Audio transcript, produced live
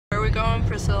going,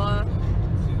 Priscilla?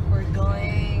 We're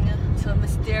going to a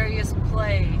mysterious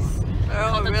place.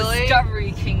 Oh, the really?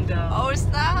 Discovery Kingdom. Oh,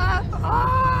 snap!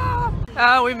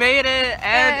 Oh, we made it,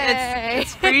 and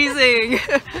it's freezing.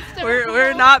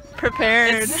 we're not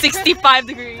prepared. It's 65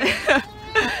 degrees.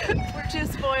 We're too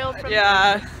spoiled from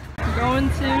Yeah. We're going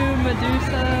to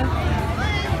Medusa,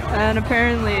 and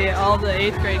apparently all the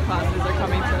 8th grade classes are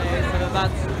coming today, so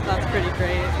that's pretty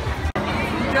great.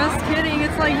 Just kidding,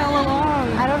 it's like hella long.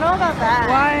 I don't know about that.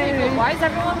 Why? Why is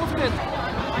everyone with good?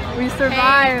 We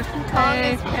survived. Kong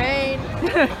is pain.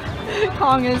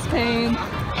 Kong is pain.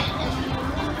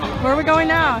 Where are we going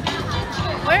now?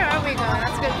 Where are we going?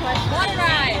 That's a good question. Water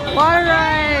ride. Water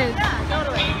ride. Yeah,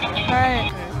 totally.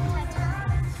 Alright.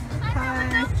 Hi.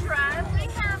 We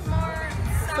have more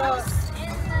sauce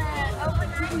in the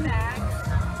overnight bag.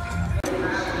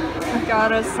 I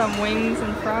got us some wings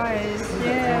and fries.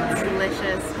 Yeah. It's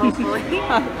delicious, hopefully.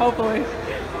 Hopefully.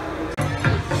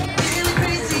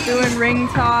 Doing ring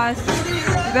toss.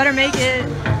 You better make it.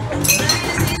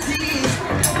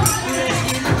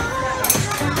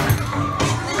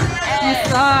 You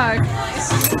suck.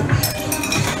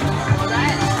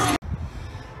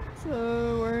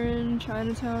 So we're in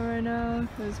Chinatown right now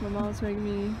because my mom's making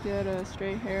me get a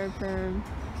straight hair perm.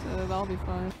 So that'll be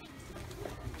fun.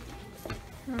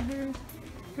 Oh,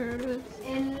 here it is.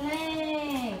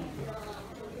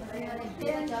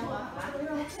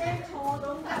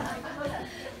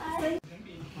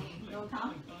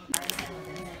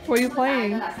 What are you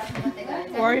playing?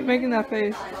 Why are you making that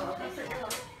face?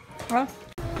 Huh?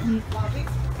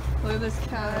 Look at this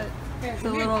cat. It's a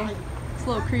little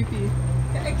creepy.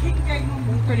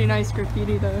 Pretty nice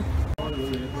graffiti though.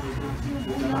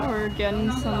 Now we're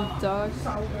getting some ducks.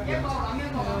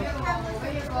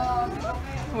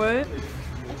 What?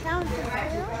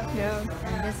 Yeah.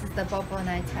 And this is the bobo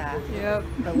naita, Yep.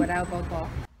 but without bobo.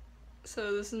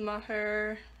 So this is my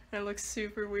hair, and it looks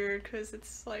super weird because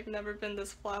it's like never been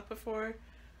this flat before.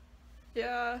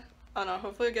 Yeah, I don't know,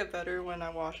 hopefully it'll get better when I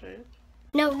wash it.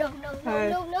 No.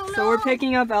 So we're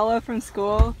picking up Ella from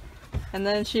school, and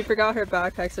then she forgot her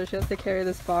backpack, so she has to carry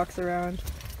this box around.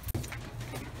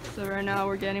 So right now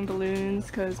we're getting balloons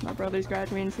because my brother's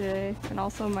graduating today, and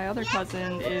also my other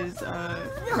cousin is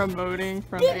promoting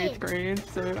from 8th grade,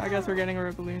 so I guess we're getting her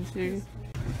a balloon too.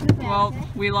 Well,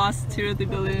 we lost 2 of the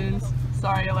balloons.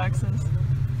 Sorry, Alexis.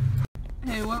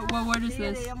 Hey, what word is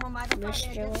this?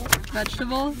 Vegetable.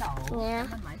 Vegetable? Yeah.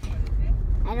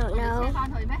 I don't know.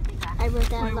 I wrote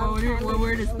that Wait, what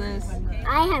word is this?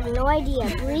 I have no idea.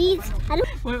 Breathe. I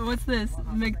don't. What's this?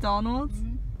 McDonald's?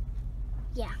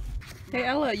 Yeah. Hey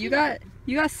Ella, you got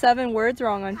 7 words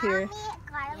wrong on here.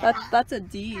 That's a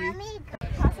D.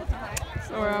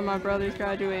 So we're at my brother's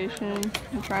graduation.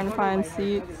 I'm trying to find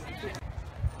seats.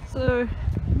 So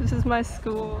this is my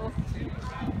school.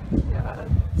 Yeah,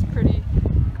 it's pretty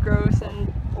gross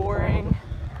and boring.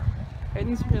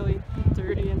 Everything's really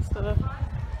dirty and stuff.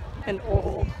 And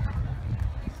old.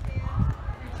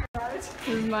 This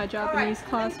is my Japanese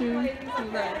classroom. Look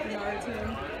at that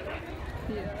Naruto.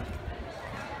 Yeah.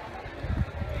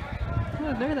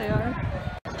 Oh, there they are.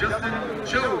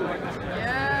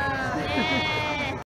 Yeah!